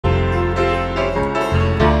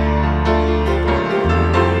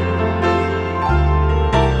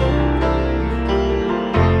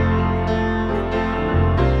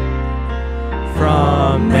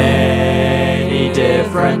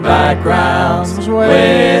comes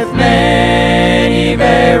with many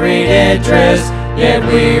varied interests, yet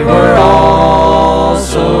we were all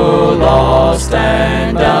so lost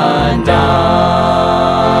and undone.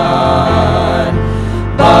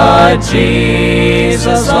 But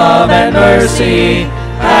Jesus' love and mercy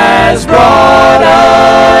has brought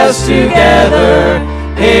us together.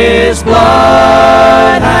 His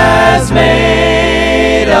blood has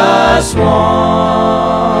made us one.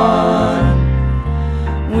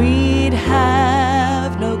 We'd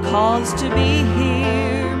have no cause to be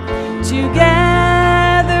here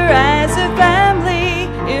together as a family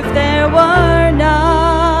if there were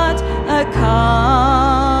not a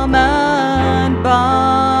common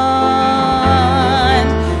bond.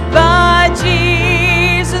 But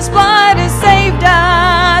Jesus' blood has saved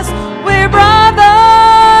us. We're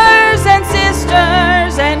brothers and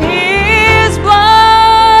sisters, and His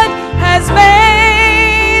blood has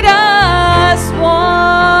made us one.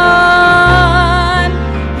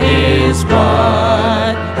 His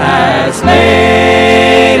blood has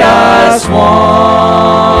made us one.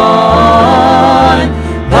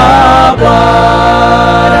 The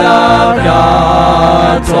blood of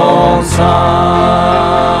God's own Son.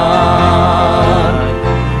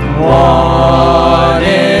 One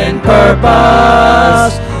in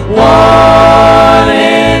purpose, one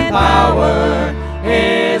in power.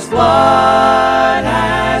 His blood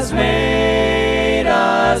has made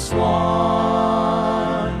us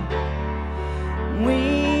one.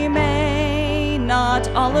 We may not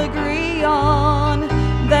all agree on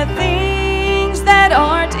the things that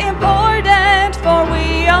aren't important, for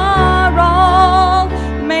we are all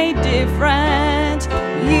made different,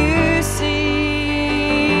 you see.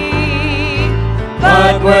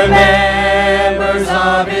 But we're members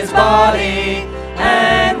of His body,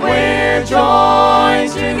 and we're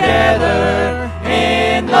joined together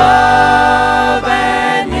in love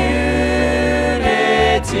and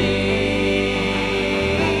unity.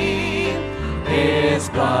 His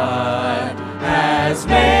blood has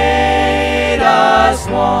made us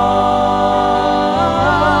one.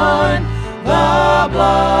 The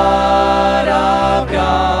blood of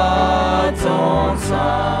God's own Son.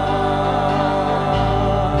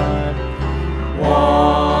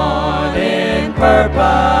 One in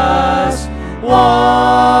purpose,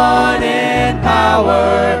 one in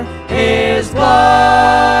power. His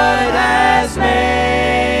blood